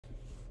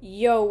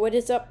Yo, what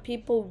is up,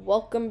 people?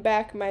 Welcome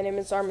back. My name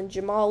is Armin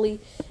Jamali,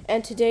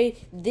 and today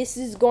this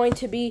is going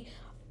to be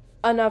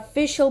an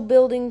official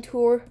building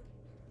tour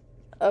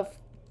of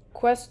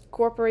Quest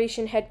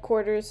Corporation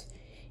headquarters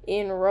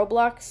in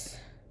Roblox.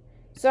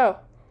 So,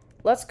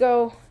 let's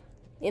go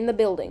in the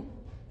building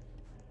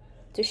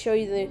to show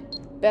you the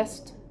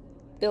best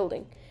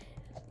building.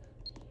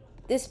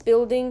 This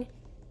building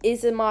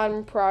is a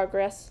modern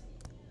progress.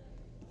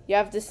 You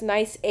have this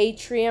nice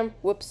atrium.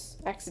 Whoops,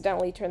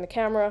 accidentally turned the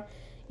camera.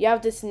 You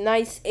have this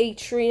nice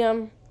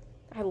atrium.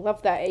 I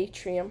love that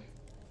atrium.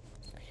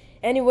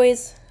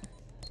 Anyways,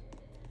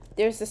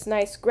 there's this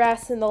nice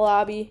grass in the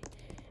lobby.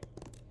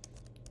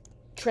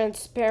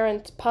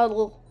 Transparent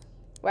puddle.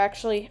 Well,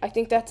 actually, I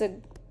think that's a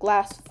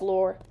glass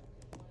floor.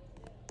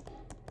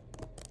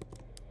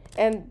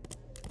 And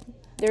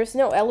there's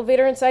no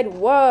elevator inside.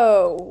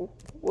 Whoa!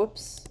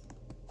 Whoops.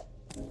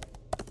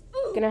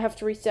 Gonna have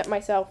to reset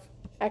myself.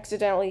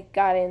 Accidentally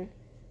got in.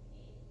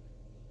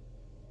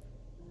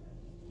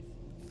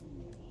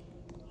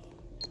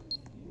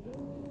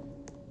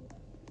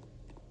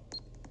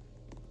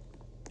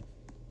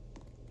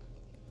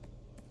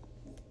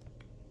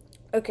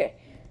 Okay,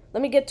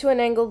 let me get to an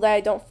angle that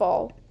I don't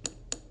fall.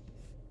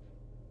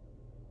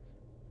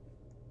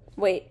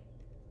 Wait.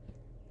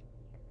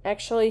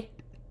 Actually,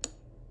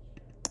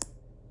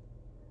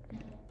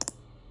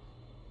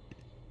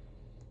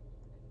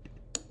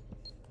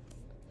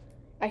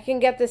 I can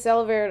get this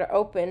elevator to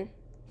open.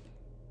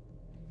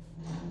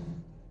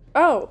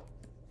 Oh!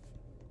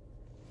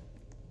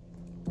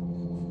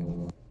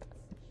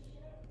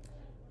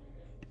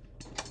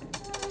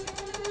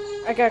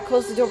 I gotta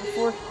close the door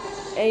before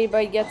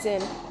anybody gets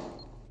in.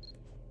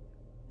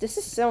 This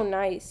is so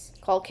nice.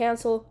 Call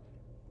cancel.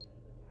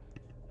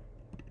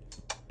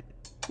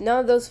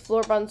 None of those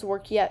floor buttons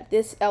work yet.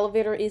 This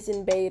elevator is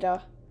in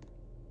beta.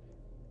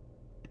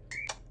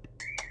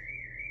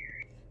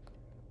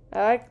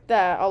 I like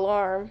that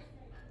alarm.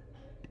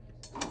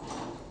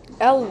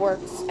 L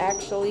works,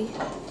 actually.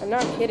 I'm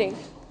not kidding.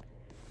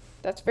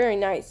 That's very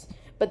nice.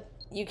 But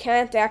you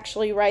can't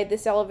actually ride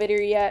this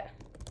elevator yet.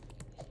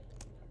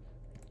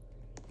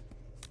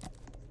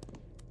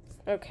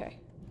 Okay.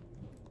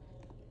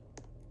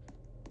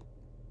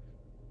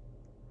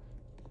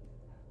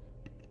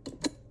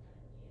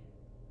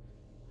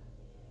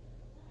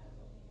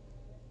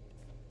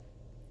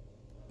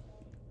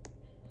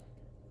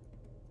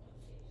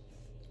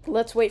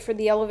 Let's wait for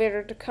the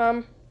elevator to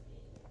come.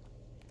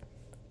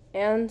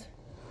 And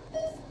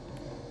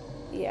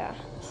yeah.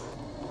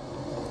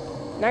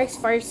 Nice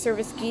fire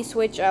service key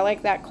switch. I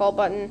like that call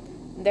button.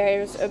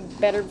 There's a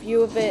better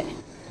view of it.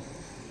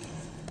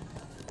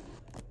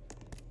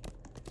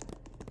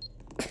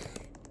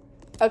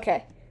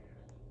 Okay.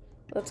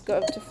 Let's go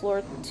up to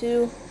floor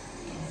 2.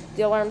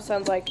 The alarm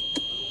sounds like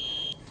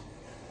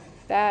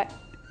that.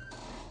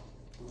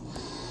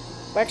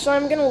 Actually,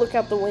 I'm gonna look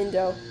out the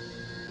window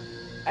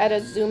at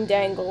a zoomed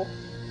angle.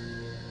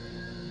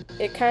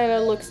 It kind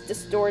of looks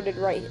distorted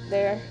right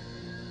there.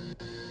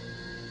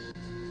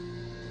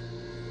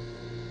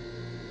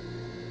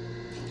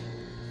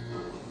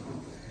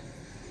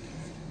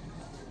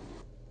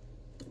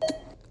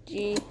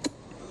 G.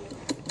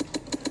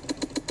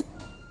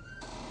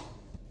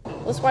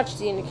 Let's watch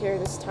the indicator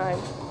this time.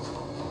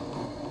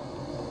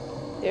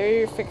 There are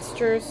your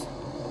fixtures.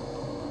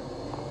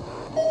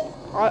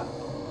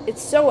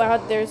 It's so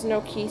odd there's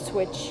no key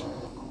switch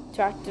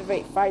to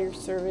activate fire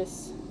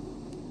service.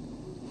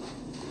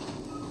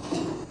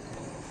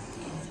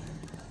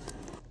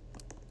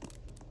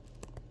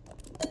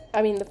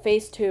 I mean the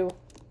phase 2.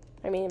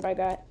 I mean by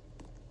that.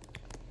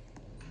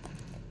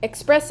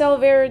 Express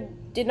elevator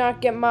did not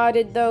get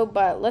modded though,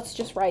 but let's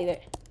just ride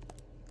it.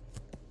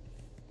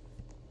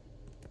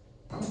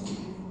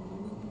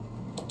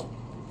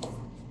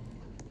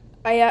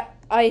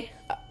 I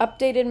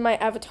updated my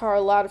avatar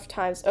a lot of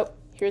times. Oh,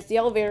 here's the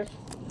elevator.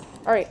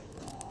 Alright.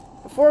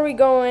 Before we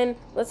go in,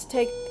 let's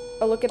take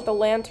a look at the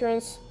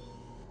lanterns.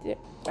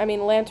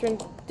 Lantern.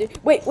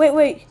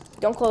 Wait.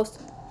 Don't close.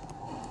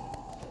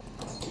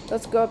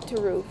 Let's go up to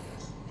roof.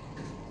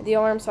 The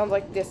alarm sounds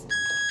like this.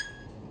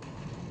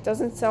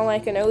 Doesn't sound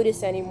like an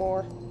Otis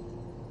anymore.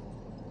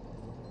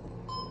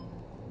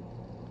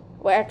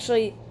 Well,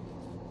 actually,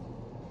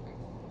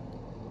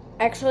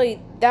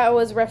 that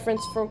was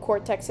referenced from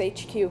Cortex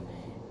HQ.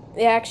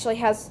 It actually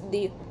has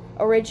the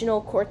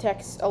original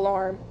Cortex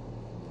alarm.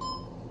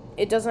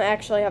 It doesn't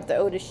actually have the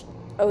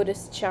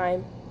Otis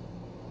chime.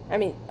 I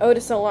mean,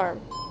 Otis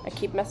alarm. I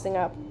keep messing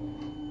up.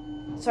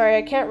 Sorry,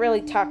 I can't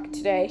really talk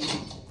today.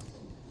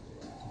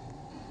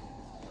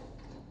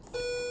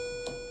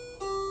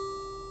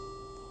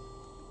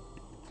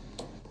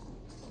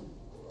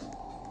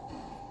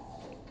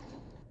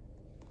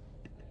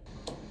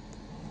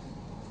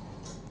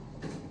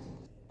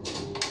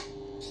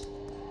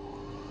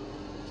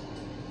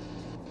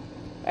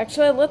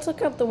 Actually, let's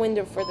look out the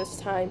window for this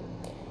time.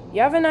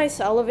 You have a nice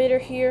elevator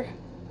here.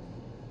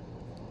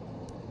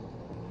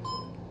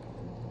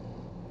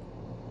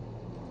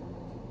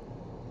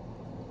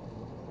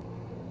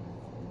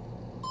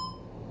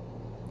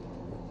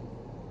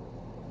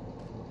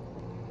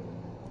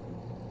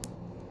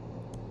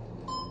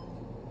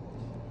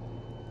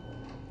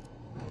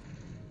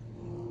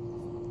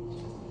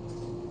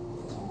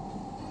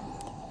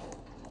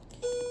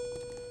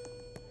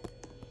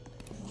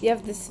 You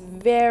have this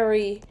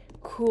very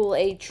cool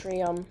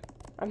atrium.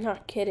 I'm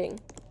not kidding.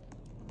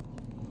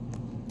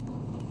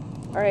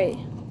 Alright.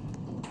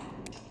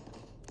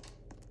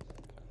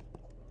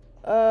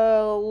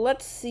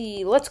 Let's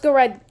see. Let's go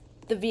ride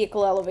the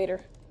vehicle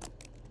elevator.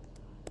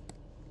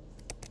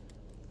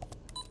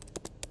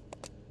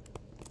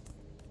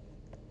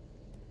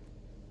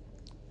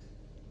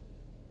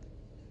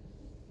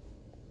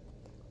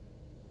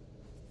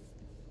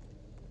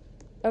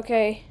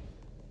 Okay.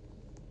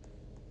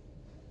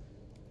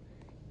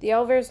 The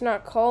elevator's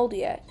not called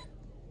yet.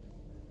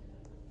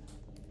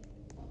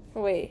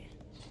 Wait.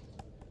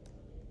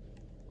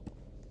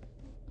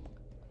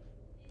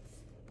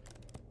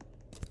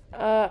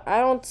 I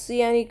don't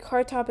see any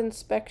car top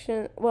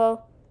inspection.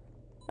 Well,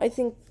 I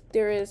think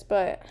there is,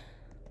 but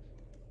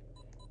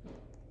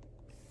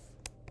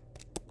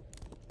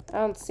I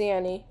don't see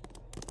any.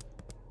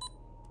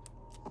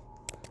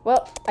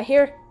 Well, I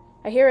hear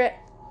it.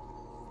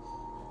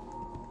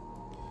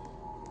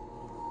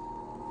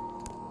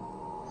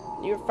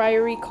 Your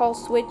fire recall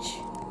switch.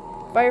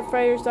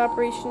 Firefighter's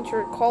operation to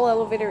recall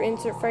elevator,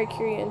 insert fire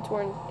key and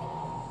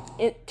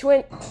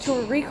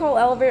to recall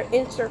elevator,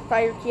 insert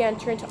fire key and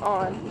turn to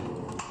on.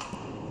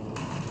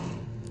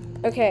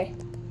 Okay.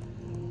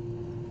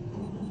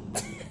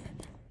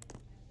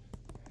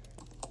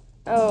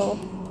 Oh.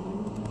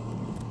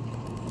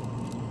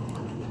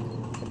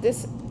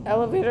 This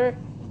elevator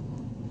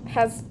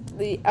has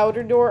the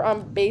outer door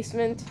on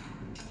basement.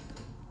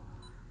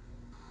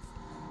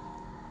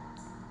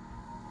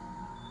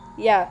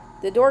 Yeah,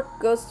 the door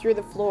goes through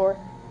the floor.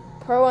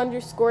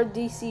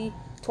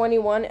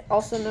 Pro_DC21,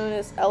 also known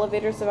as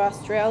Elevators of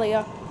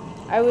Australia.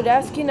 I would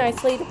ask you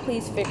nicely to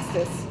please fix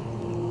this.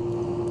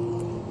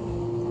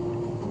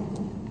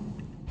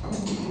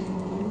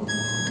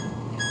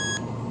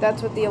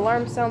 That's what the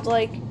alarm sounds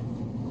like.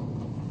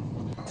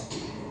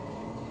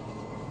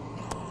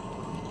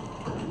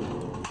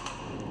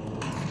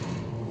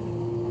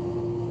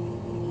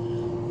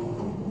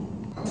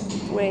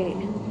 Wait.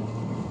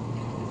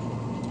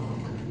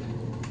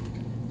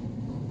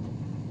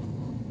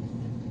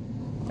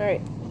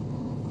 Alright.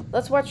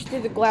 Let's watch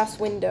through the glass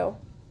window.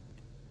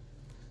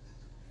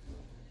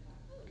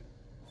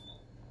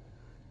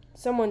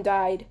 Someone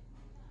died.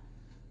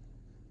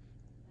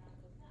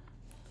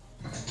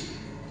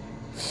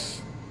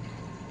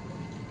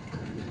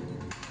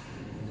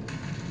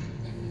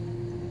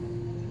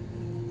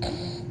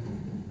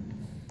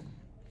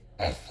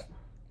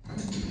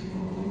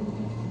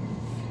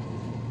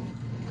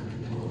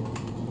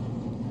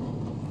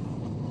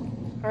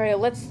 Alright,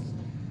 let's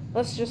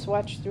just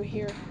watch through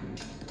here.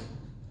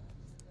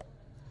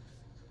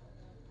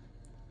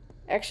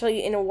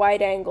 Actually, in a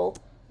wider angle.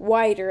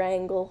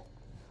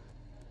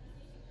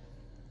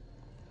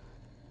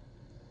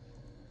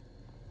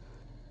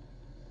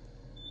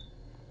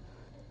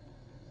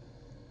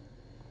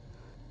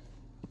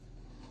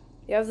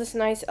 You have this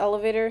nice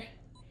elevator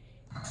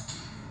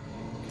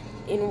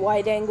in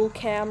wide angle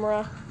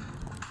camera.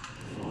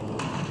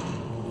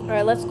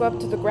 Alright, let's go up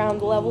to the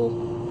ground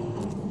level.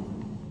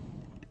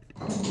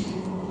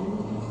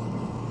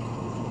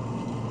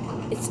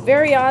 It's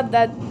very odd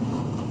that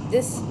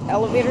this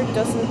elevator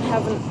doesn't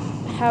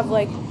have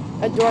like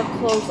a door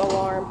close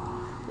alarm.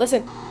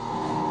 Listen.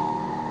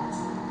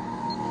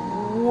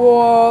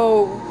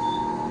 Whoa.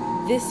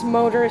 This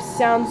motor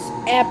sounds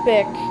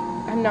epic.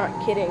 I'm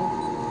not kidding.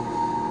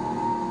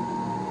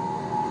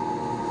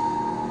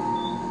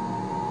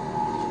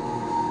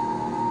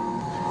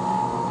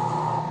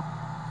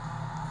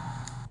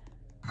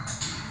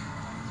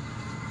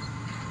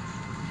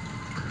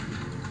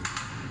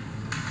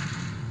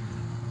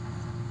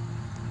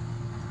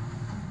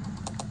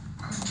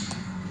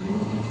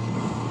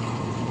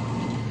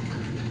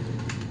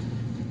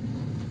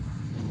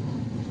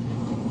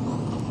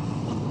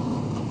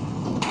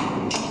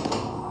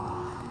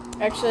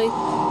 Actually,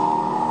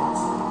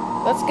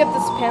 let's get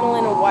this panel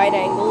in a wide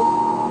angle.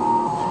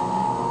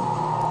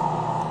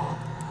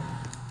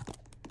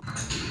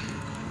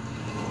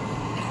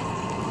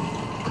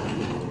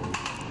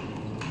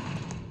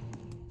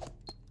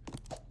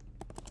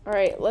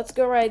 Alright, let's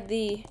go ride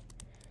the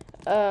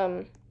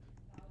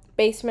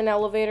basement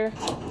elevator.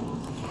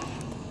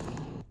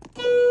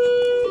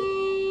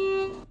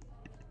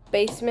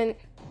 Basement.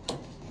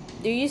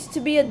 There used to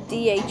be a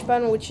DH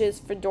button, which is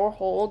for door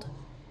hold.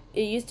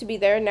 It used to be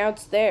there, now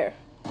it's there.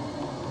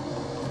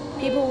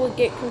 People would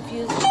get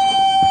confused.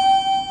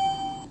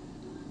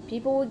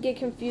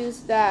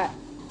 That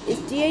is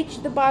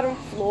DH the bottom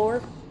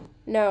floor?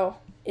 No,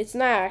 it's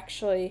not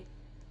actually.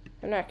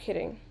 I'm not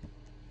kidding.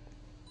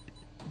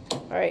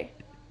 Alright.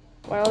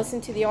 Wanna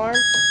listen to the alarm?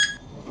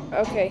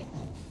 Okay.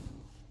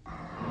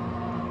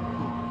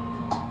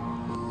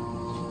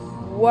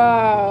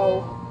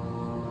 Wow.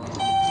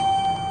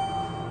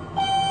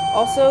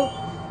 Also,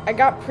 I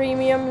got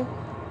premium.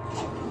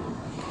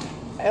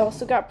 I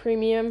also got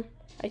premium,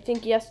 I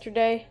think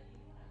yesterday.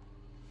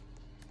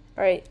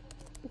 Alright.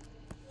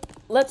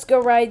 Let's go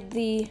ride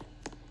the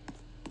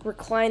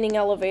reclining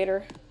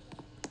elevator.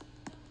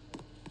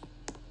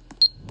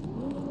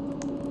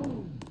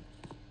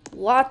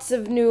 Lots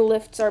of new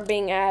lifts are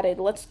being added.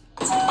 Let's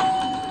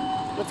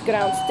go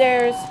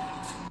downstairs.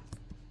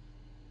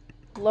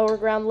 Lower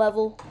ground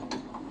level.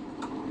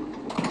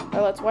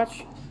 Oh, let's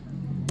watch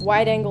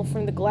wide angle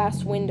from the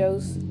glass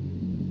windows.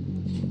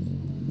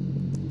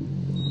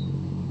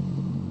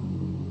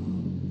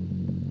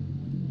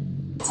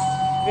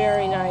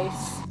 Very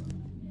nice.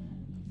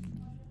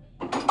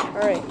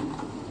 Alright.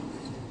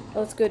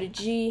 Let's go to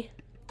G.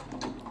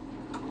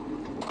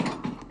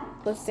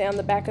 Let's stay on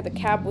the back of the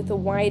cab with a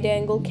wide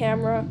angle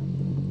camera.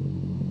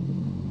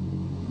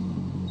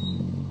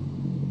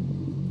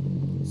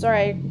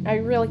 Sorry, I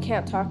really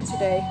can't talk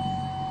today.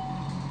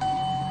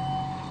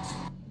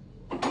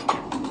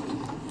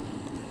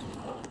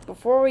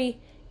 Before we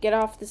get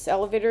off this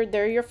elevator,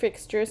 there are your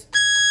fixtures.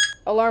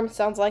 Alarm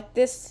sounds like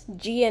this.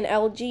 G and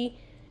LG.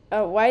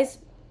 Why is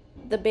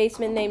the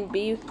basement named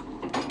B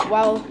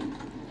while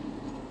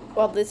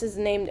this is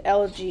named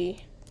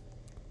LG?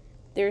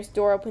 There's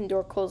door open,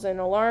 door close, and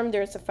alarm.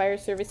 There's a fire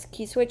service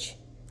key switch.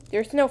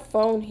 There's no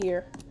phone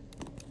here.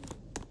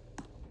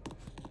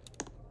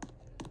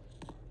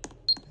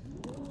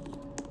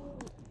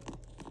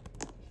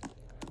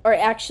 Or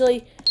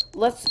actually,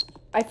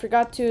 I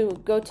forgot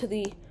to go to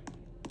the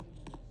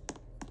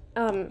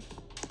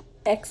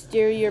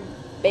exterior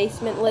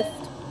basement lift.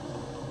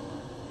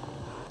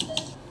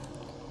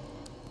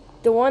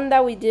 The one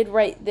that we did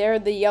right there,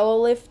 the yellow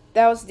lift,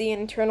 that was the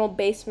internal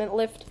basement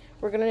lift.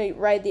 We're gonna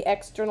ride the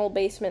external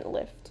basement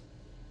lift.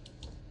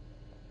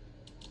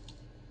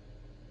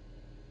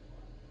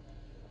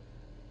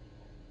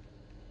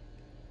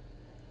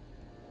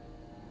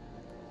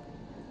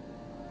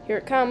 Here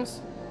it comes.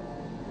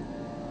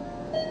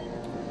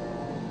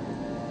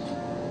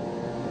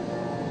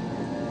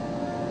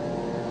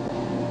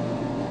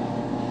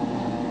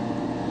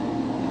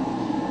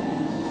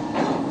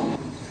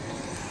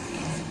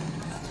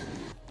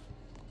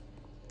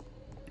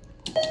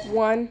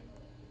 One.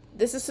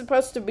 This is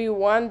supposed to be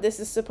 1. This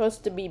is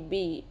supposed to be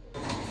B.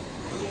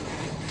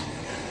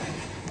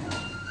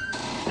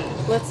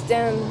 Let's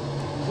stand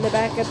in the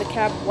back of the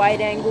cab, wide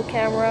angle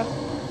camera.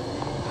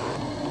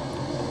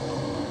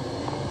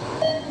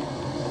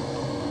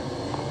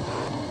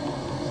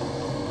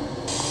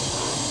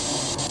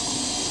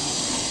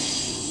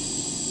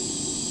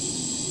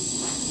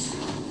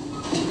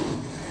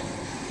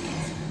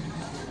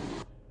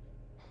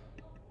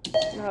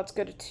 Now let's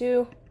go to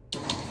 2.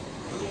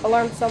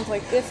 Alarm sounds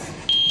like this.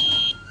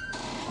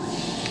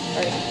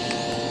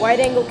 Alright.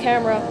 Wide angle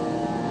camera.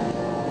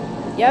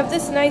 You have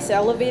this nice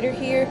elevator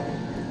here.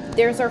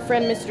 There's our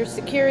friend Mr.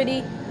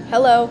 Security.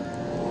 Hello.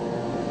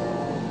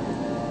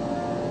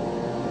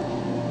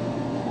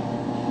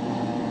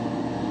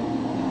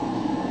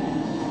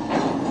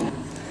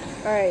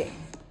 Alright.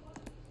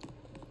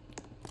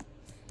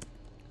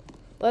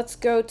 Let's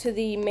go to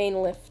the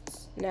main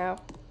lifts now.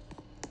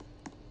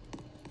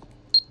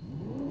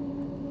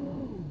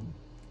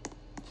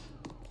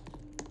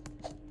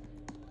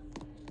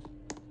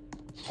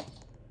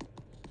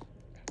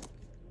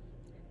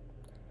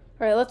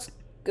 Alright, let's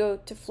go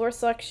to floor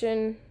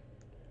selection.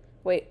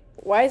 Wait,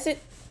 why is it?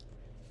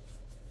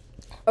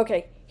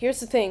 Okay, here's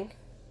the thing.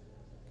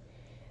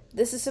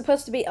 This is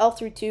supposed to be L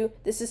through 2.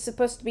 This is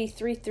supposed to be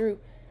 3 through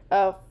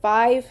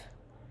 5.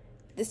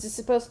 This is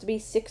supposed to be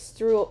 6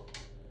 through...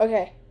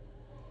 Okay,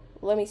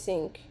 let me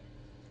think.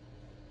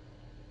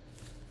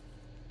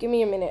 Give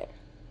me a minute.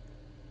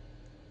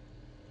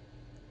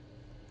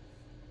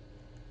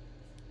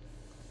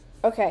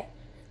 Okay.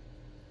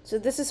 So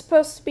this is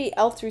supposed to be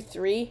L through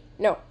 3.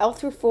 No, L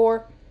through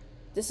 4.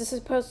 This is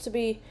supposed to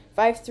be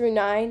 5 through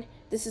 9.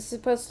 This is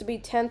supposed to be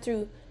 10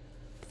 through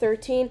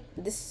 13.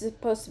 This is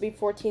supposed to be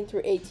 14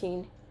 through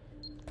 18.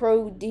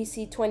 Pro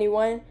DC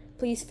 21.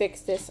 Please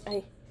fix this.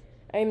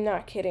 I'm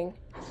not kidding.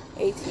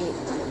 18.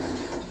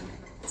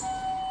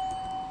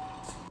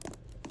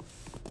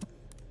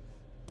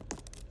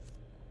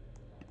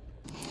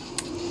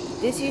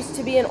 This used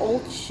to be an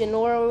old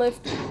Schindler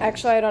lift.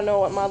 Actually, I don't know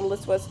what model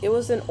this was. It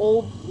was an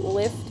old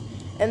lift,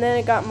 and then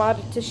it got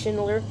modded to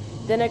Schindler.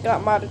 Then it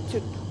got modded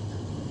to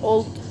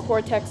old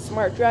Cortex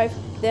Smart Drive.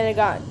 Then it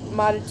got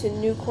modded to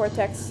new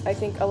Cortex, I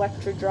think,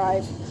 Electra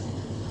Drive.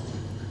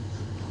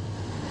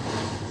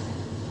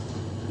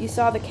 You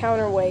saw the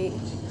counterweight.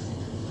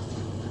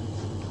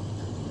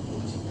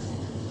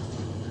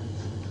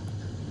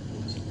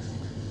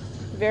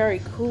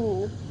 Very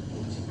cool.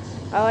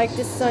 I like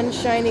the sun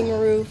shining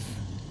roof.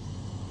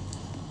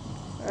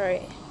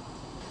 Alright.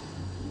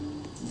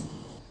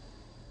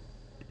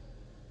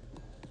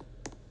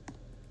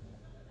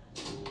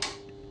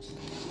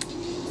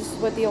 This is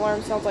what the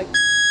alarm sounds like.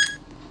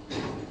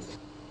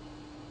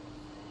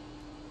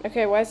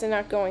 Okay, why is it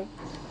not going?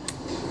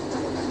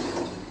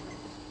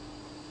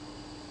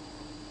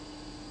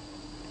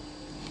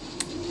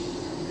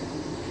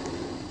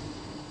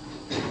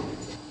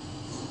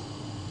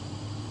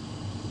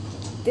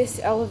 This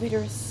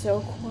elevator is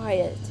so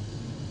quiet.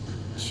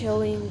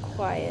 Chilling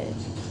quiet.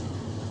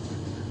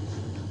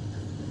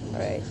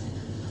 Alright.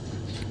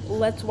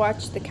 Let's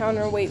watch the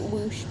counterweight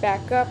whoosh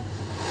back up.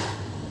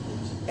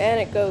 And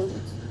it goes.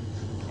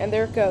 And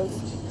there it goes.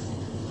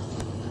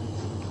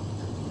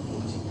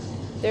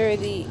 There are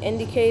the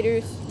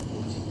indicators.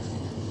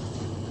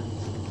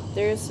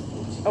 There's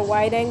a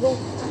wide angle.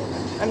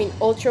 I mean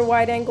ultra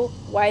wide angle,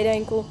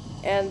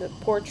 and the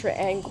portrait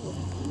angle.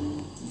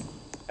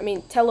 I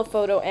mean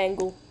telephoto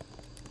angle.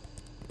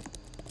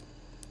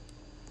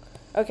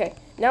 Okay,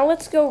 now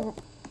let's go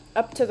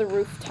up to the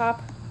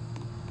rooftop.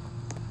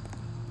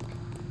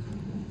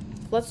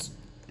 Let's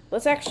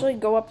actually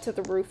go up to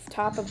the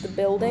rooftop of the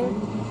building.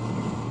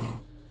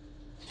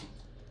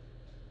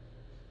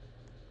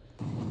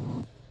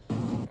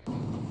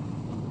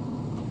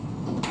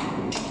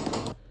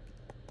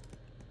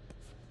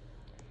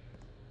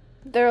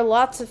 There are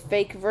lots of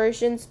fake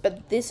versions,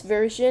 but this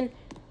version,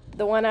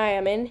 the one I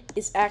am in,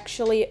 is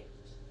actually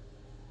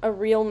a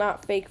real,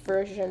 not fake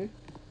version.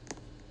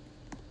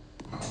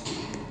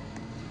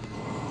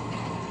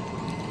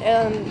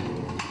 And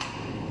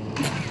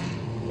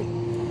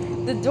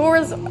the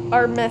doors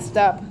are messed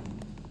up.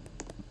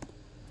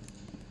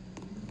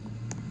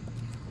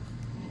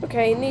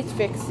 Okay, it needs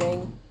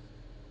fixing.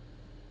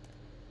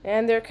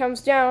 And there it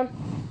comes down.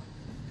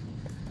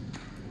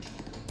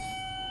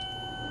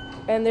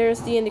 And there's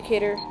the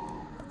indicator.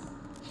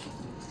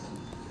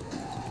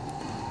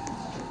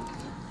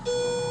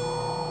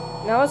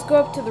 Now let's go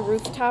up to the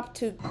rooftop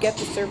to get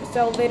the service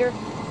elevator,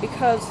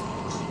 because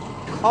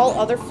all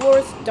other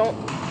floors don't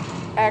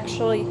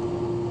actually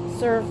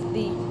serve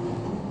the...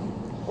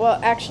 Well,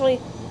 actually,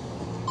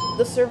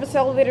 the service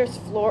elevator's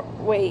floor...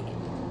 Wait.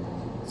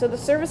 So the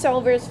service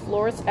elevator's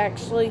floors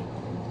actually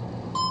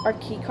are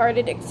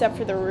key-carded except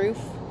for the roof,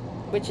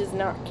 which is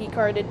not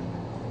key-carded.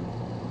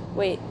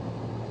 Wait.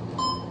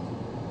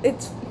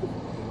 It's...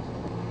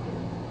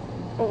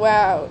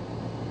 Wow.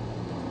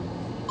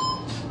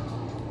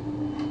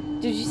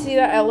 Did you see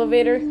that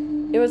elevator?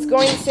 It was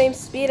going the same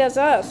speed as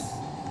us.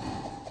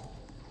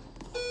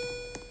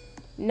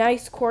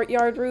 Nice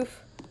courtyard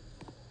roof.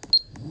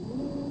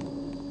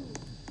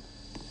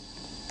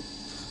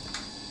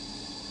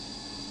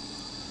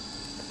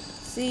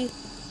 See?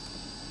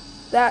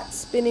 That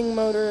spinning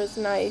motor is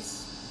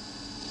nice.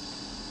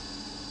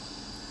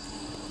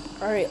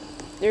 Alright,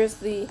 there's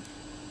the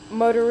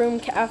motor room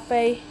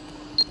cafe.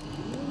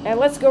 And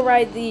let's go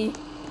ride the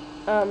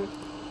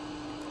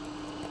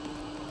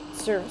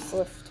service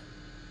lift.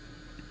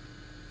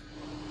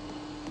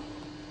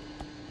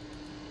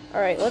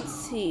 Alright, let's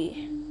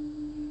see.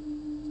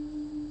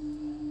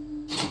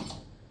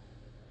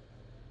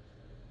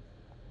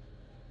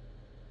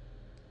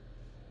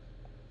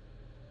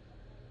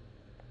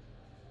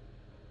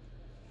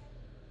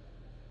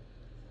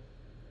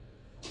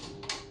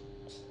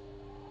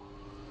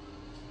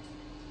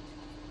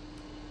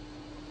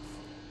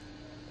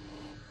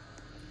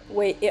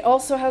 Wait, it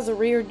also has a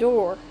rear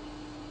door.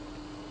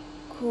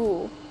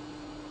 Cool.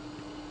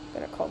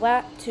 Gonna call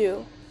that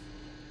 2.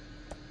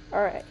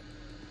 Alright.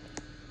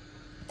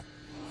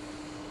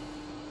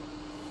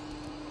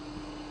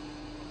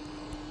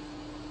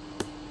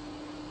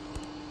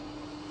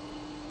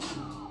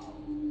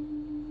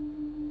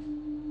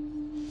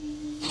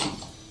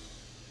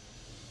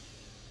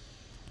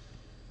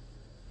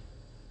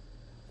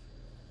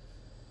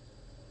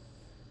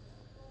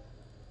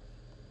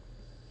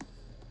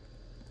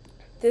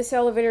 This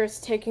elevator is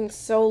taking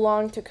so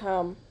long to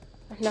come.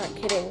 I'm not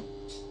kidding.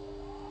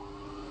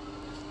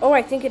 Oh,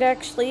 I think it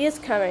actually is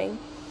coming.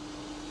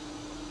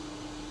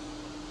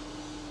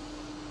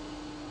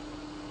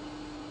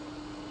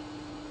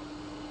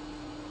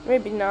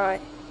 Maybe not.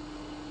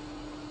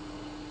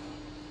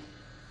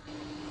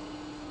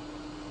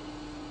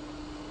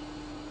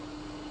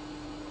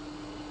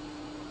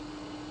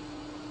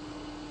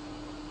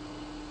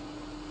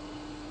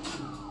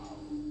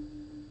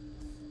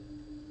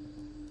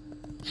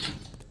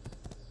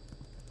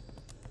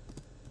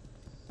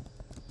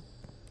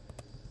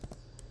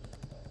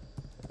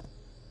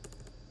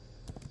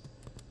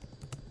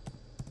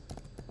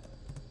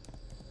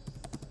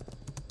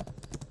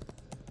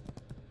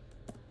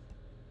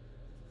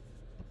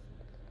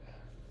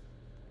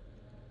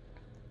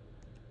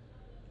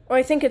 Oh,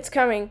 I think it's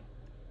coming.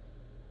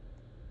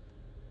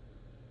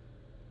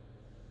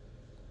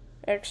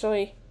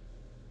 Actually,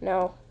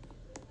 no.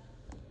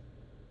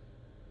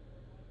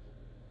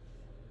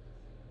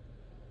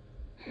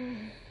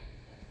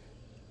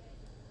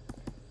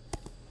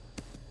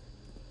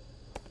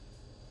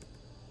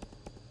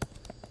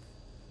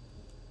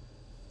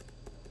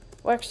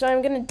 Well, actually,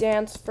 I'm gonna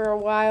dance for a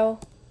while.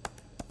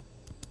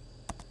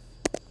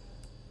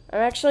 I'm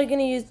actually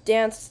gonna use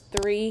dance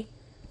 3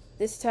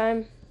 this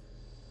time.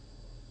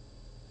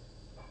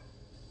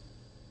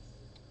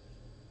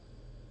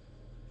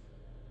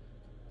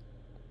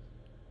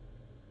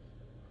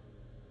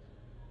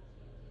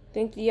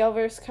 Think the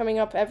elevator's coming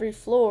up every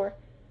floor.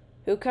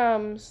 Who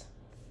comes?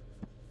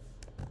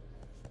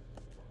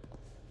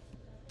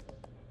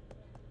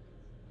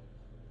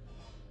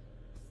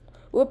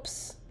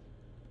 Whoops.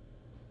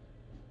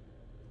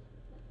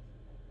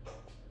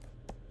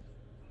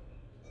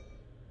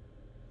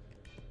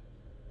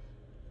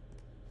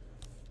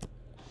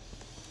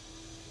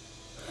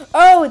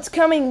 Oh, Oh, it's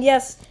coming.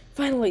 Yes,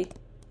 finally.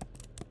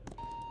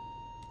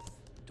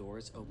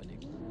 Doors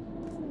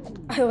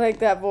opening. I like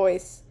that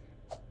voice.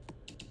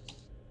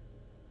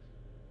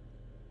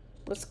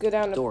 Let's go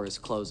down to... Doors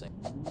closing.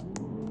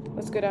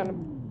 Let's go down to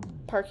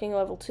parking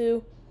level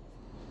 2.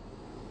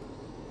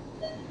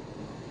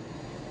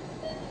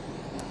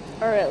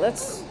 Alright,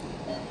 let's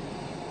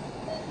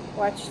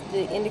watch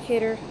the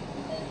indicator.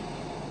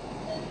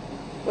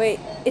 Wait,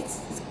 it's...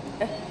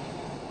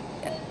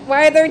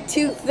 Why are there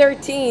 2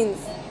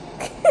 13s?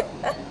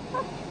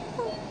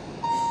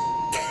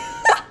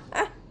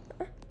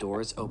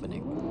 Doors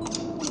opening.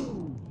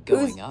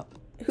 Going up.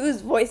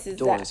 Whose voice is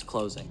that? Doors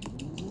closing.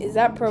 Is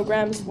that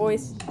program's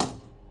voice?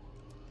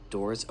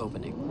 Doors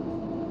opening.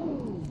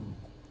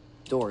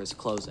 Doors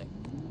closing.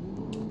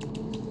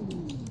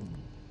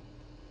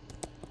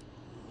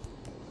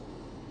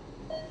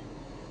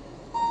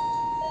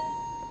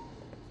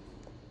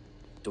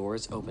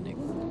 Doors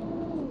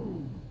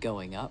opening.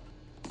 Going up.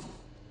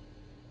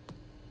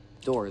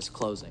 Doors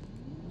closing.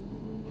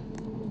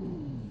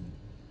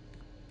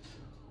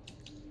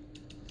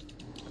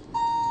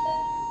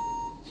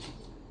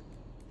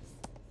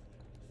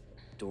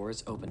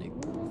 Doors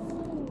opening.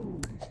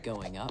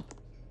 Going up.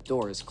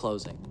 Doors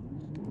closing.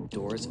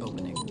 Doors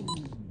opening.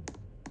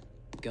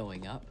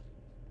 Going up.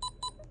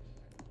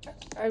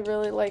 I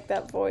really like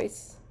that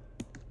voice.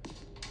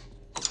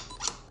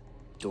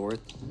 Door.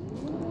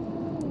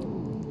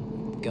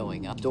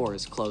 Going up.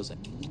 Doors closing.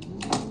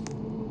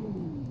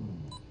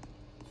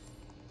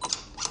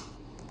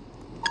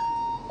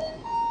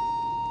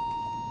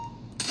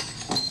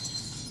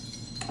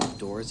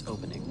 Doors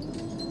opening.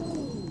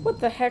 What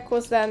the heck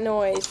was that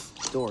noise?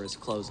 Doors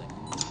closing.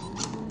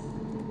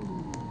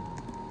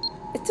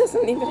 It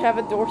doesn't even have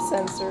a door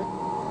sensor.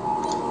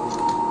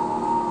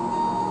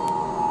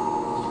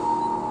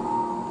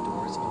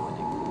 Doors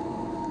opening.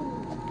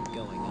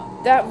 Going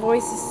up. That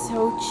voice is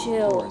so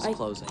chill. Doors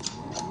closing.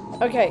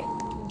 Okay.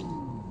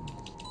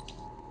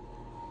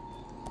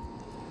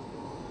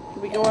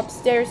 We go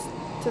upstairs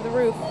to the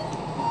roof.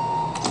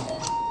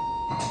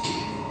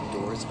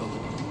 Doors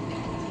opening.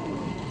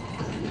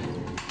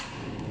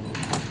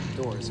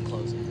 Doors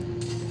closing.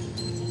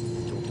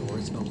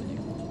 Doors opening.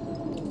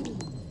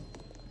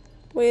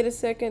 Wait a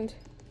second.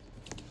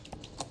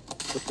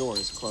 The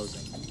doors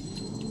closing.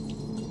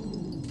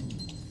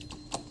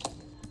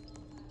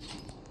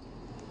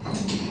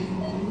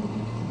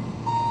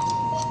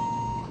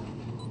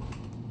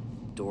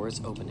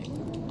 Doors opening.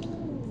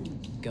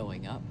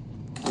 Going up.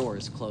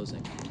 Doors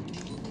closing.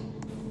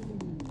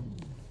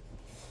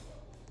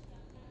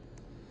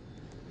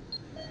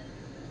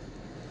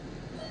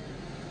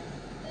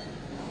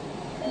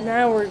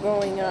 Now we're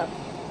going up.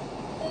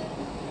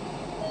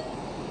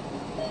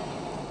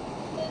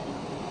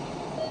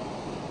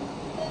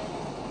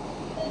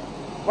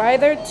 Why are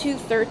there 2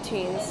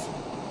 13s?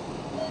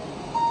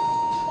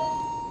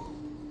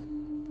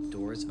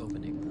 Doors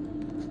opening.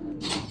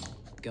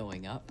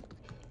 Going up.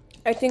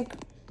 I think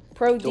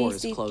Pro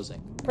Doors DC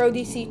closing. Pro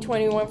DC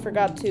 21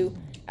 forgot to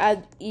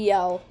add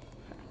EL.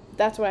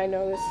 That's what I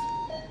noticed.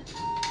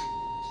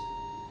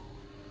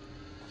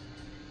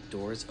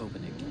 Doors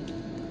opening.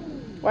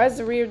 Why is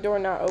the rear door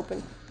not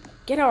open?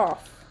 Get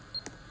off.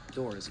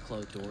 Doors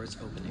closed. Doors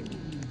opening.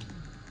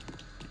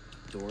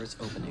 Doors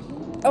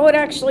opening. Oh, it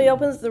actually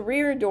opens the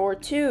rear door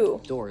too.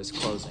 Doors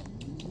closing.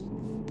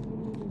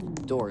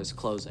 Doors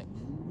closing.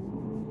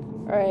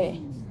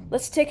 Alright,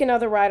 let's take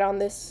another ride on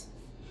this.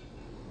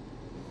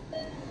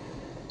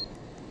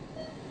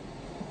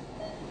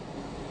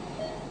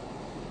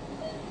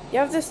 You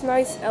have this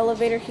nice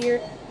elevator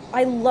here.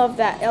 I love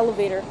that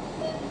elevator.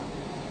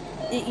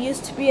 It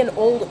used to be an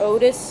old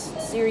Otis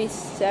Series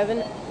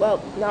 7.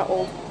 Well, not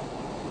old.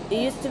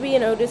 It used to be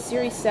an Otis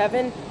Series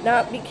 7. Now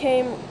it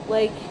became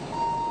like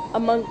a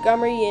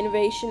Montgomery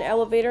Innovation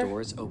elevator.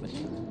 Doors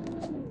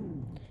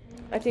opening.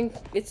 I think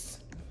it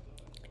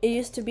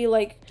used to be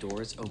like...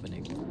 Doors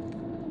opening.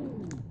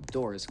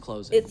 Doors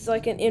closing. It's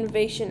like an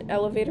Innovation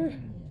elevator.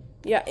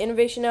 Yeah,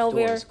 Innovation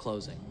elevator. Doors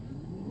closing.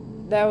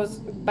 That was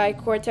by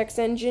Cortex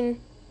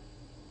Engine.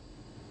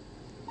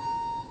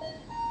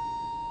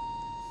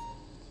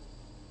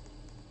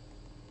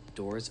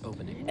 Doors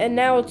opening. And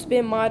now it's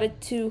been modded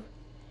to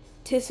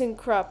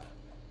ThyssenKrupp,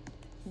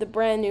 the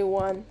brand new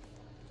one.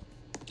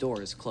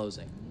 Doors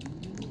closing.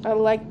 I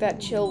like that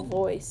chill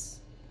voice.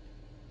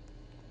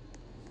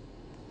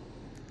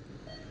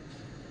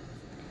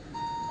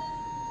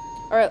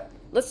 Alright,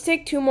 let's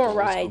take 2 more Doors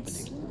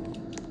rides.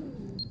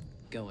 opening.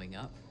 Going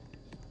up.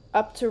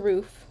 Up to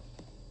roof.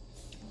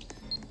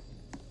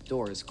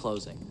 Doors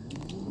closing.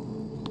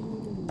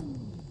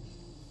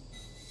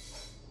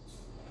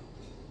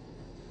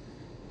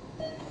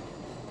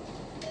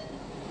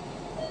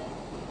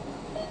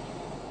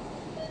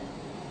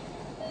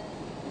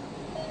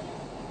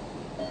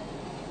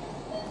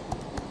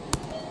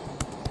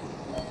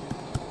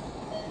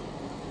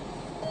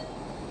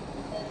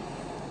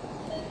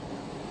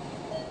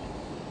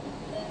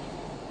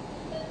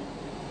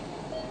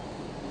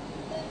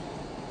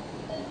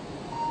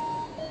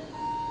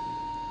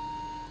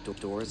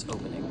 Doors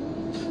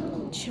opening.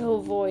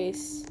 chill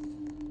voice.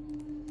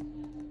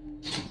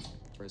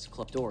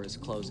 Door is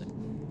closing.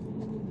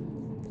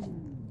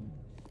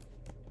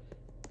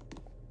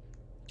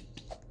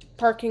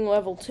 Parking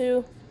level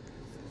 2.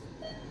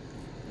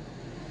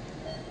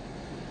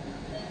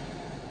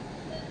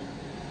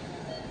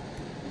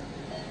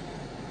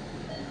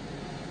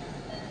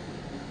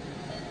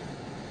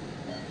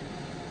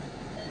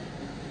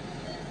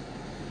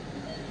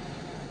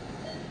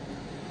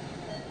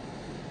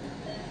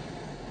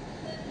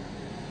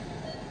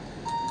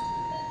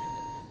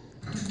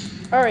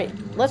 Alright,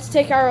 let's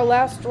take our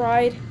last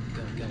ride.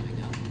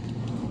 Going up.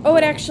 Oh,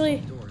 it actually...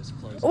 Door is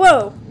closing.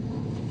 Whoa!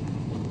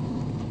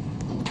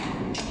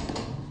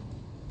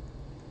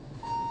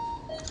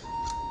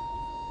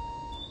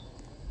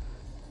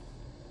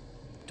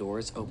 Door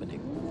is opening.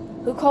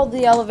 Who called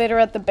the elevator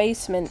at the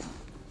basement?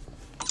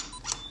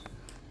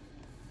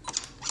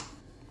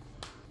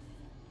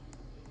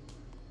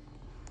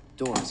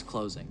 Door is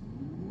closing.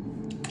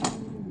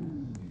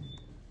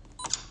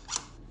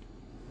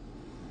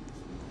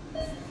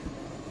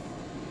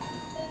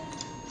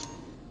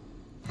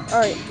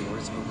 Alright, Door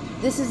is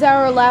opening. this is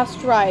our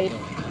last ride.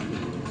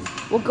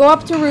 We'll go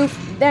up to roof,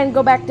 then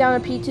go back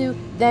down to P2,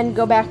 then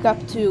go back up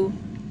to Door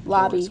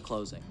lobby. is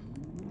closing.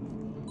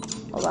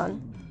 Hold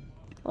on.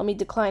 Let me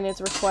decline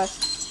his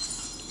request.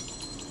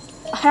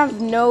 I have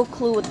no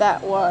clue what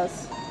that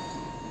was.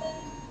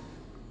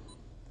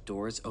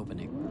 Door is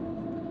opening.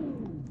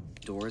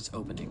 Door is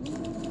opening.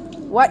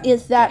 What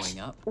is that? Going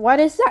up. What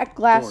is that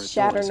glass Door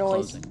shatter is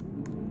noise? closing.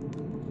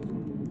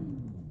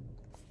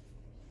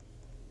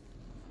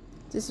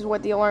 This is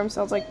what the alarm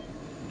sounds like.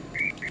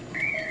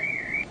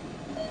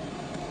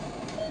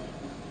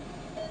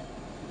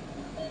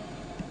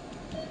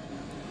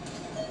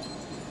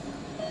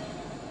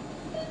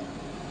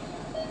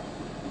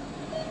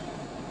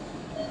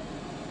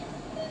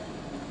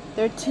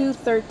 There are 2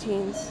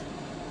 13s.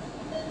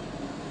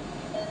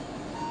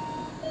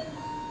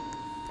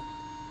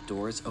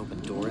 Door is open.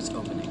 Door is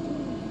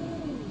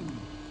opening.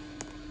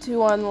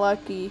 2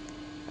 unlucky.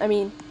 I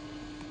mean,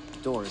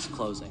 Door is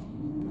closing.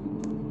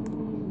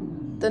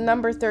 the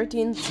number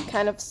 13's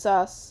kind of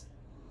sus.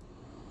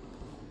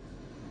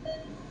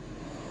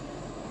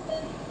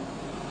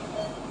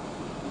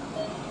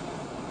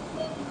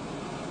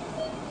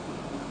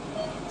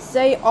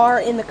 Say R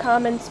in the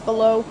comments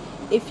below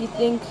if you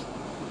think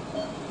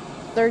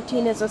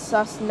 13 is a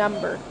sus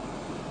number.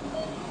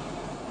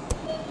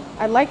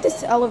 I like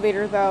this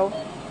elevator though.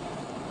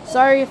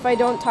 Sorry if I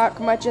don't talk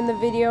much in the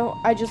video,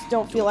 I just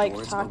don't feel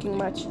like talking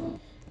much.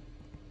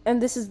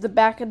 And this is the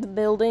back of the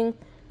building.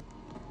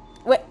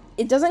 Wait,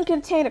 it doesn't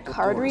contain a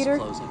card Door is reader?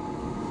 closing.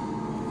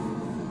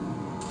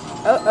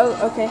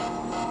 Oh, okay.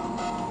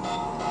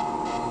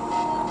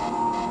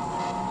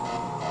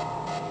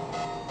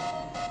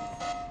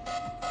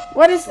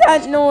 What is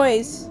that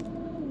noise?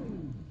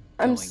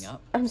 Going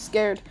up. I'm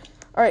scared.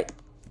 Alright.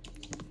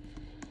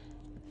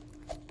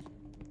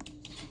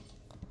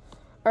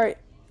 Alright.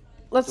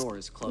 Let's... Door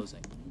is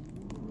closing.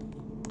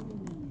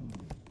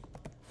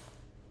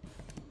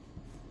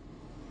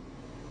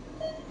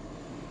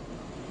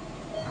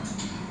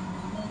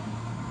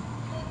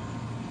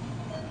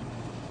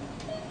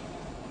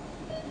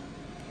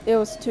 It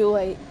was too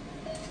late.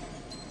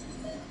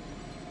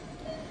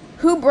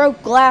 Who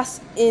broke glass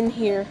in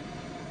here?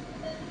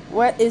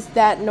 What is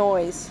that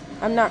noise?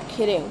 I'm not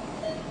kidding.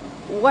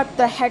 What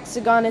the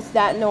hexagon is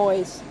that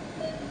noise?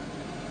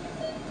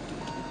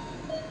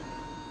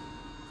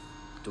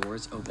 Door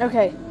is opening.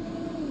 Okay.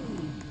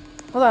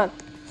 Hold on.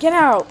 Get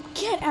out!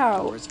 Get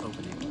out! Door is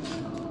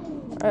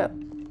opening.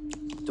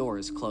 Alright, Door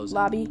is closing.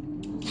 lobby.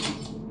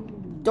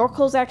 Door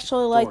close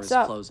actually Door lights is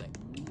up. closing.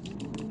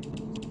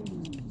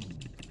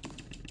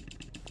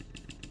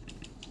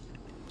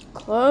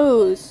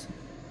 Close.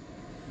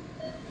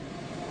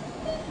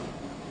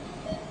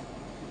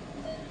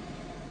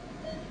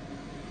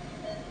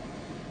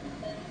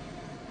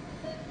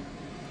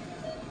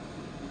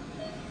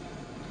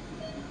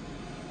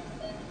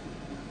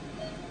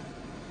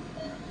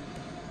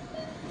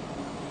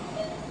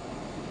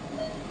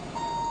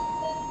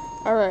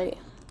 Alright.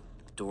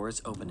 Door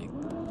is opening.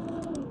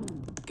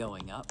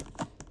 Going up.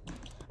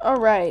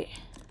 Alright.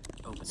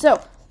 Open.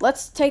 So,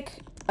 let's take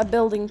a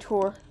building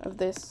tour of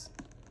this.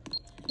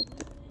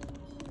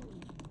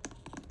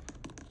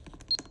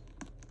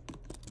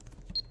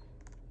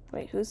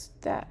 Wait, who's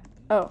that?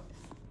 Oh.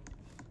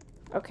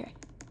 Okay.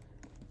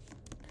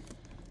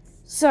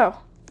 So.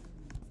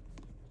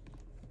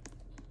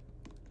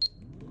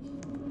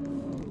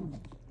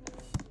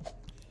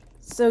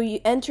 So you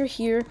enter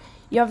here,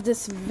 you have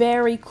this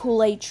very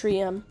cool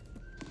atrium.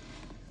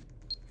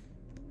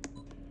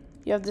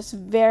 You have this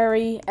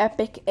very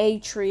epic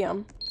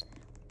atrium.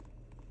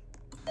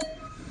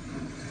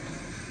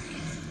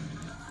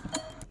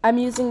 I'm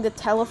using the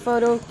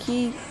telephoto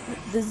key,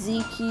 the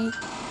Z key.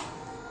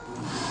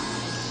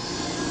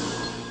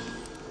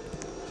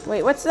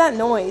 Wait, what's that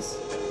noise?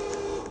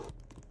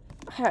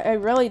 I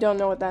really don't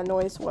know what that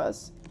noise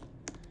was.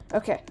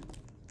 Okay.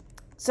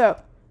 So,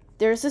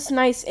 there's this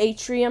nice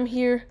atrium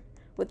here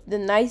with the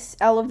nice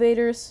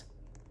elevators.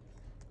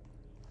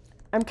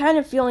 I'm kind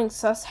of feeling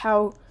sus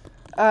how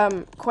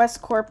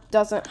Quest Corp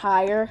doesn't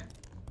hire,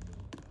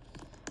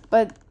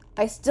 but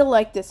I still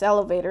like this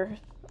elevator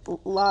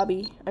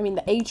lobby. I mean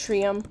the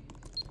atrium.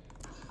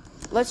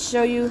 Let's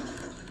show you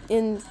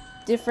in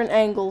different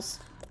angles.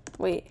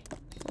 Wait,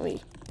 let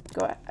me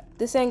go at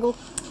this angle.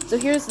 So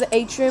here's the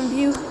atrium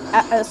view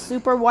at a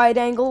super wide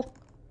angle,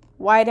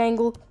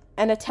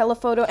 and a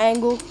telephoto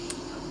angle.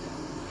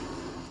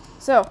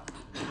 So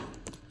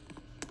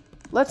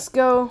let's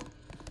go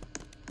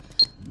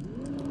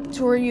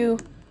tour you.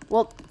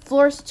 Well,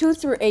 floors 2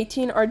 through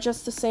 18 are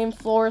just the same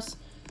floors.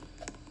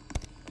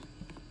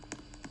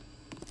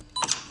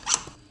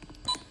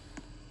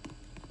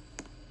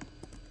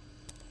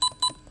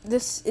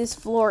 This is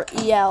floor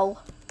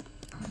EL.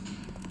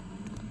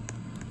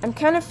 I'm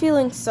kind of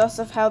feeling sus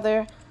of how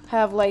they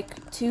have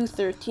like 2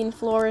 13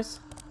 floors.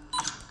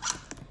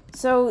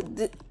 So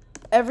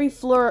every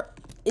floor,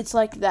 it's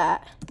like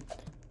that.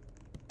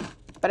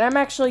 But I'm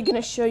actually going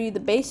to show you the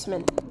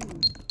basement.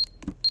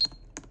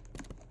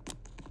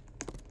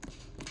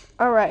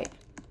 Alright.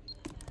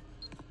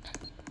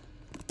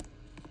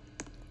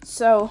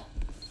 So,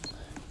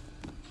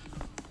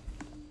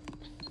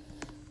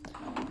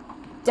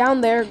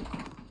 down there,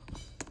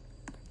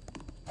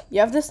 you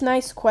have this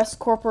nice Quest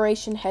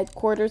Corporation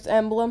headquarters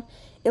emblem.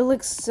 It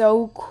looks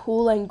so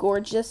cool and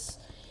gorgeous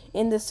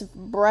in this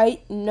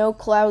bright,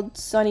 no-cloud,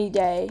 sunny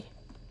day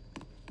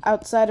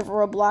outside of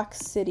Roblox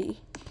City.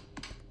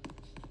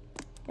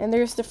 And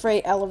there's the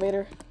freight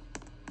elevator.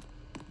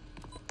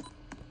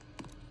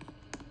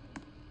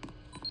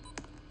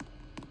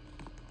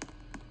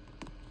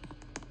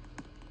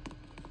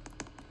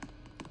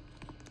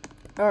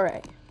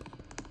 Alright.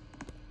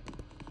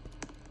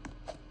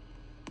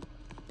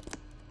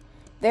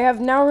 They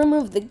have now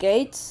removed the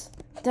gates.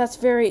 That's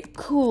very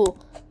cool.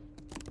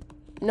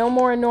 No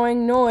more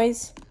annoying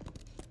noise.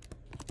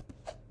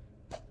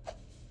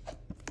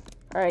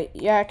 Alright,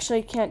 you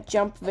actually can't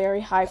jump very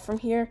high from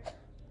here.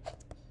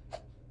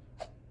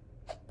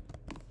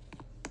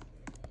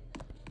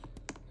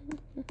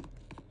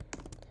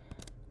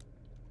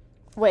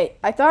 Wait,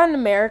 I thought in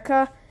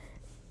America,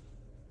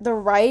 the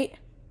right,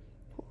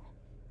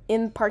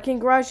 in parking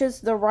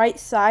garages, the right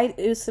side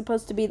is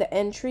supposed to be the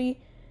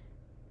entry.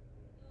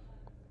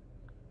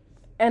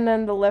 And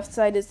then the left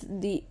side is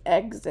the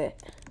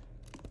exit.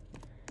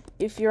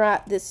 If you're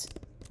at this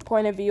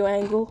point of view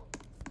angle.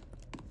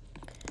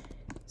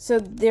 So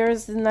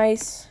there's the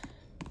nice...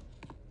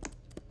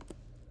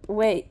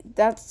 Wait,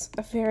 that's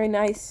a very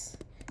nice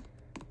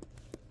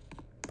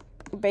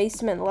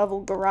basement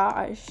level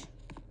garage.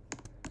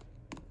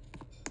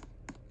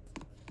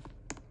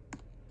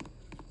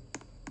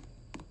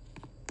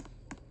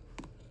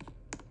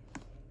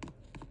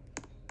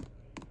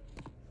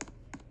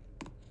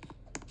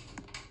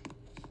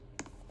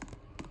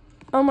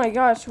 Oh my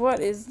gosh, what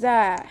is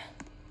that?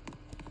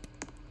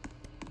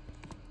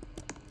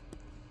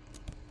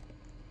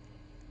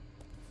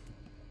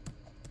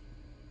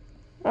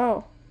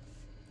 Oh,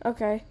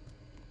 okay.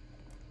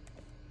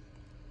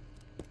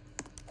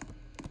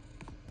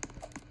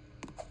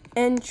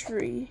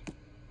 Entry.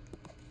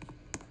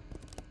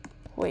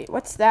 Wait,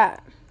 what's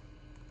that?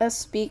 A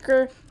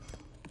speaker?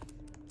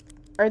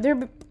 Are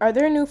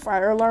there new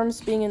fire alarms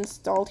being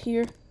installed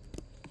here?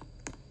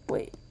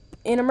 Wait,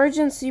 an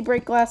emergency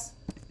break glass.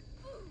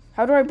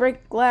 How do I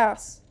break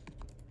glass?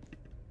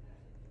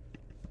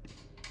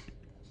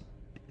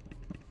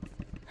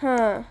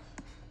 Huh.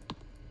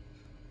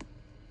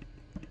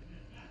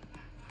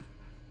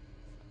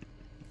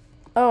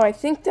 Oh, I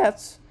think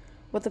that's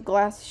what the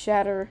glass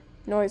shatter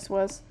noise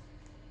was.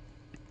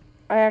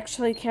 I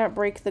actually can't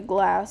break the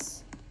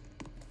glass.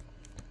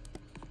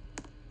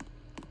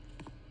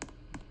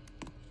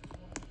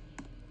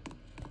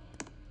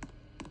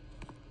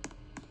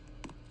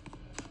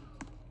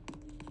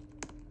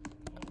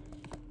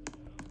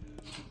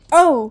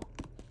 Oh!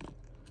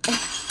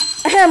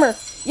 A hammer!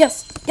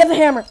 Yes! Get the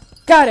hammer!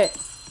 Got it!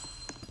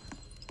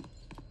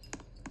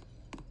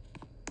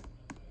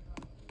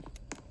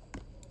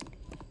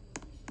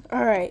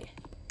 Alright.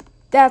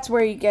 That's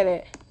where you get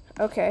it.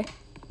 Okay.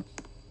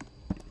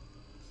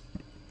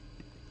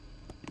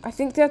 I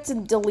think that's a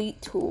delete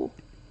tool.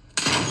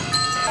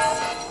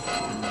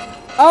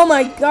 Oh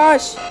my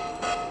gosh!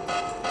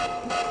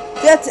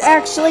 That's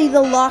actually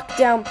the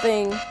lockdown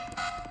thing.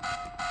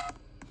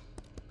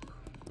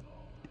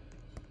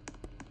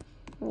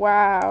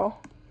 Wow.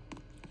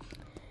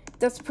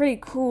 That's pretty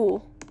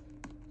cool.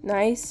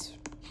 Nice.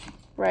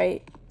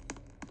 Right.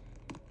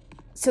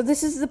 So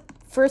this is the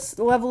first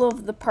level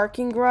of the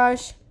parking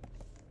garage.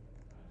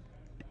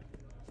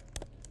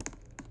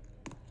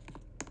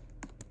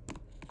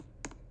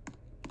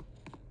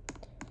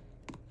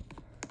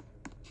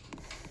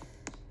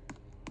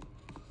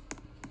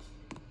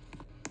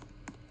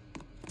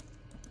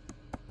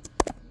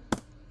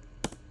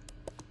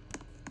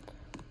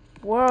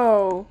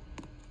 Whoa.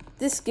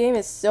 This game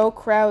is so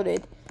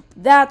crowded.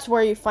 That's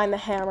where you find the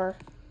hammer.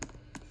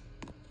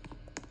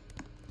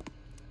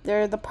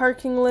 There are the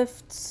parking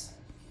lifts.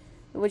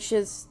 which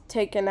is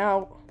taken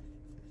out.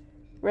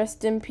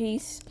 Rest in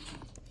peace.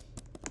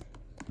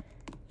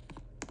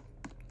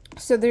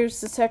 So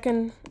there's the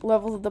second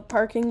level of the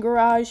parking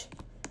garage.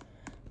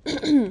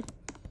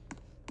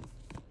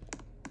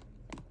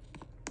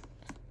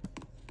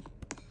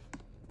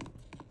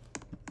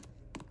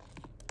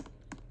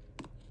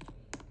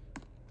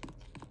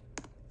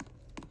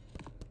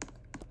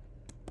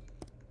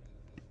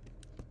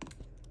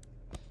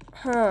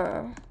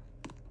 Huh.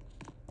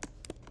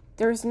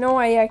 There's no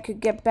way I could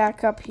get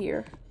back up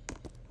here.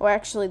 Well,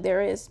 actually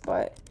there is,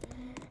 but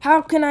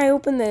how can I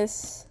open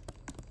this?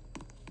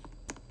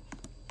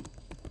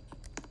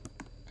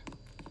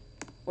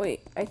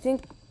 Wait, I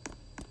think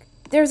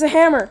there's a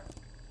hammer.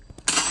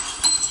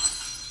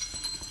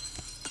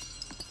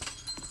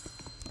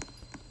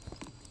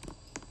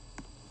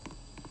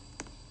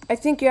 I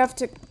think you have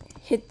to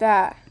hit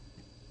that.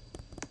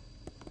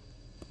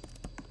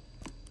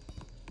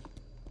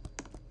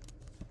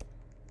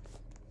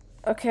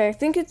 Okay, I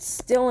think it's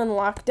still in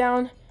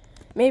lockdown.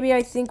 Maybe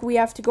I think we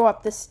have to go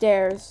up the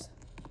stairs.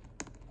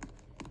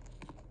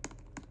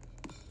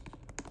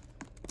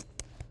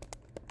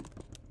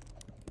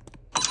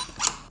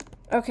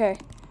 Okay.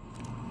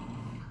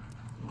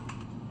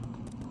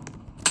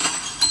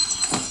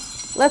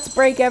 Let's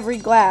break every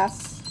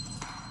glass.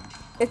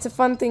 It's a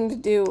fun thing to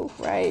do,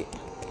 right?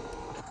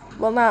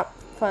 Well, not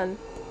fun,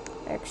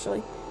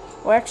 actually.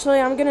 Well, actually,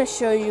 I'm gonna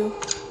show you.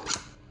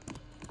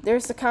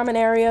 There's the common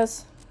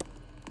areas.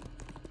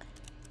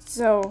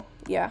 So,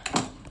 yeah.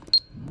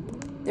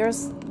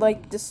 There's,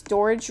 like, the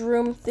storage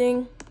room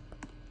thing.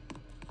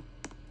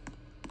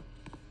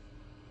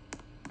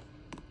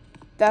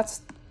 That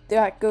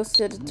goes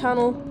to the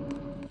tunnel.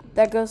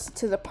 That goes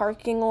to the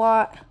parking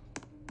lot.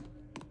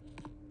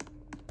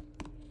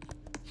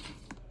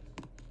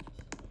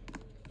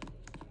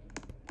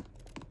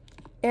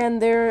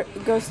 And there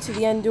it goes to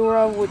the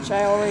Endura, which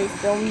I already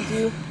filmed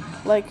you,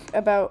 like,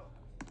 about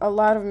a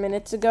lot of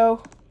minutes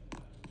ago.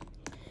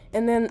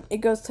 And then it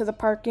goes to the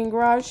parking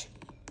garage.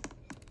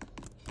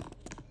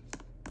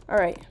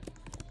 Alright.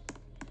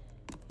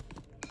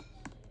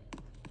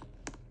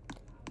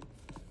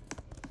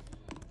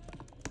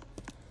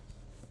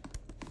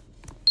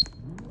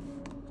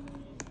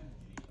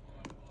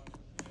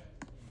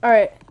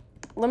 Alright.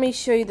 Let me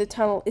show you the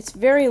tunnel. It's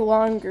very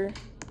longer.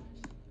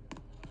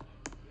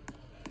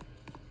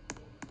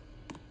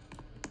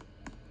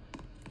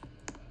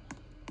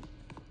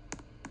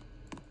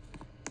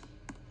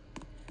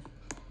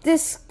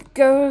 This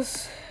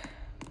goes...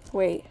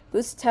 Wait,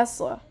 who's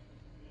Tesla?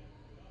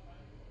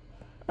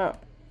 Oh.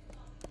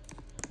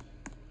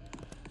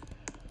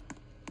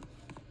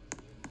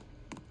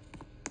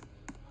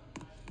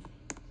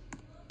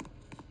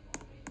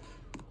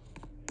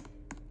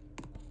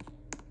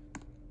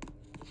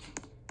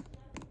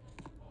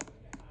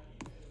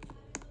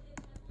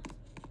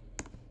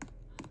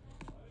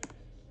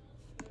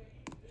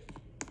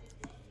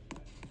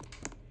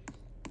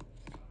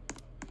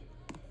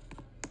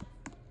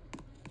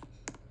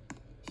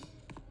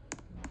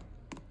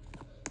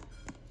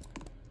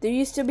 There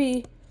used to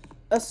be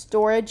a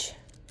storage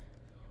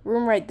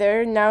room right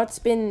there. Now it's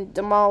been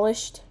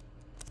demolished.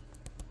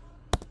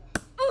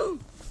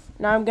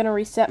 Now I'm gonna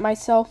reset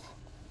myself.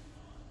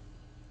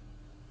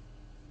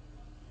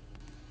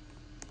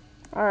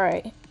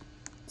 Alright.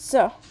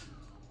 So,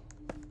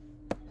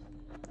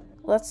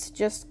 let's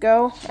just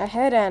go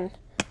ahead and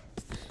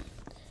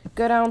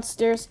go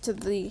downstairs to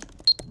the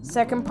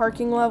second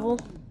parking level.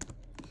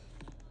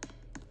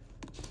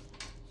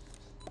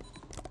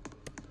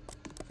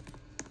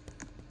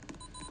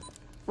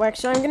 Well,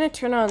 actually, I'm gonna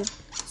turn on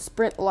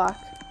sprint lock.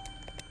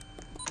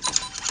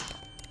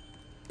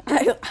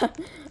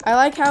 I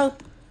like how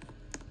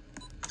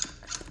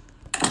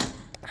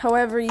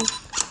every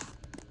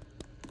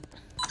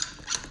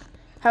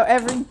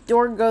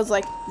door goes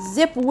like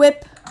zip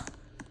whip.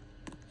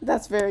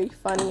 That's very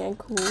funny and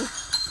cool.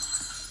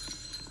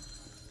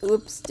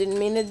 Oops, didn't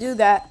mean to do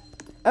that.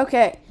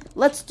 Okay,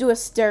 let's do a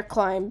stair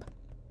climb.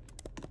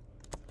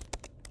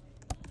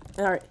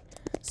 Alright,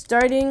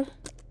 starting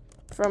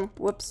from,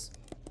 whoops,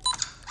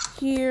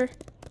 here.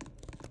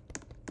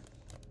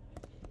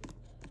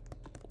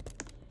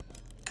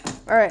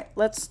 Alright,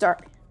 let's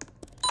start.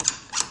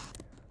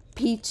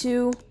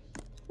 P2.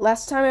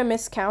 Last time I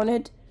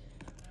miscounted,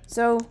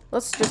 so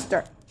let's just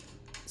start.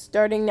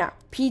 Starting now.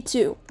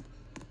 P2.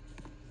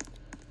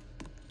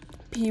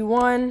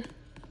 P1.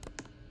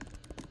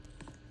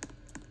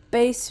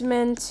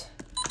 Basement.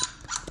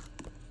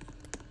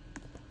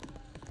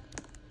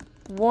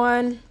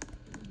 1.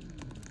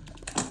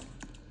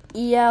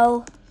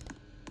 EL.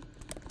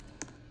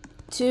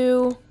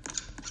 2.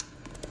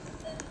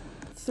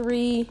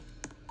 3.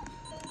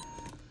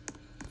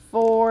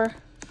 4.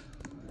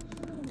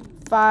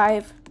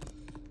 5.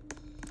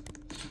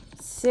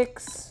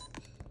 6.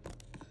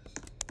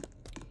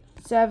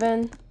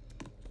 7.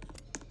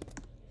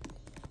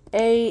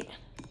 8.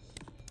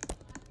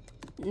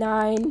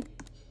 9.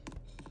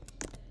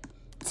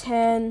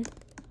 10.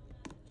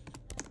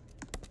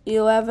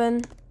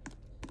 11.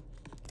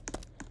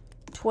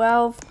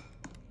 12.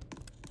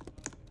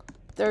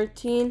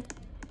 13,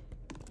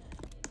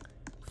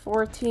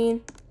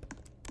 14,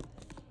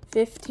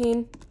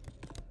 15,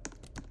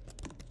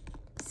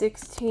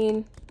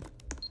 16,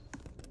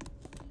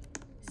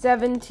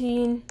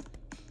 17,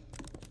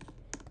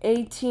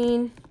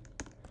 18,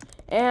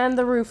 and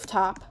the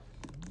rooftop.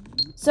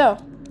 So,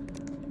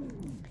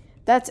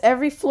 that's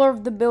every floor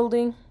of the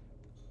building.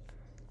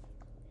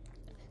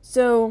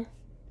 So,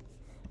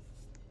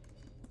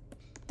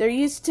 there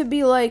used to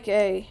be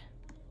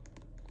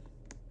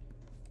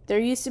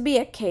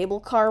a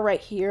cable car right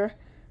here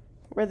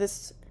where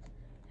this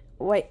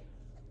white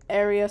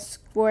area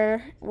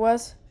square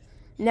was.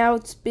 Now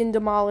it's been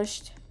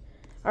demolished.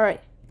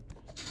 Alright.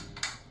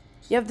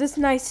 You have this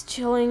nice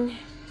chilling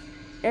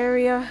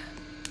area,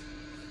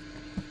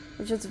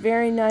 which is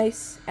very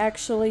nice,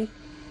 actually.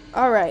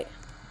 Alright.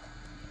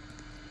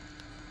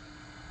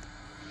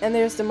 And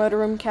there's the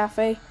motorroom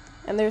cafe.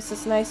 And there's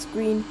this nice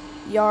green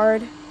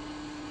yard.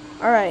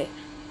 Alright.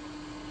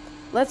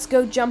 Let's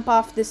go jump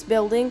off this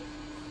building.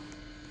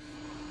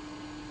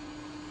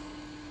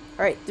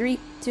 Alright, 3,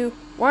 2,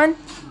 1.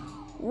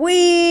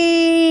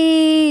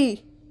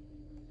 Whee!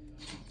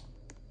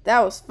 That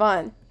was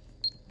fun.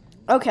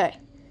 Okay,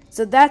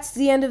 so that's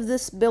the end of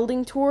this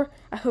building tour.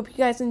 I hope you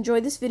guys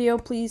enjoyed this video.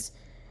 Please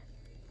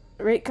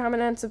rate,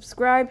 comment, and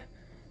subscribe.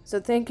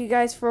 So thank you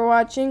guys for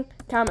watching.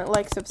 Comment,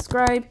 like,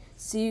 subscribe.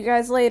 See you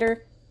guys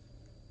later.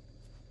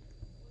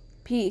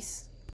 Peace.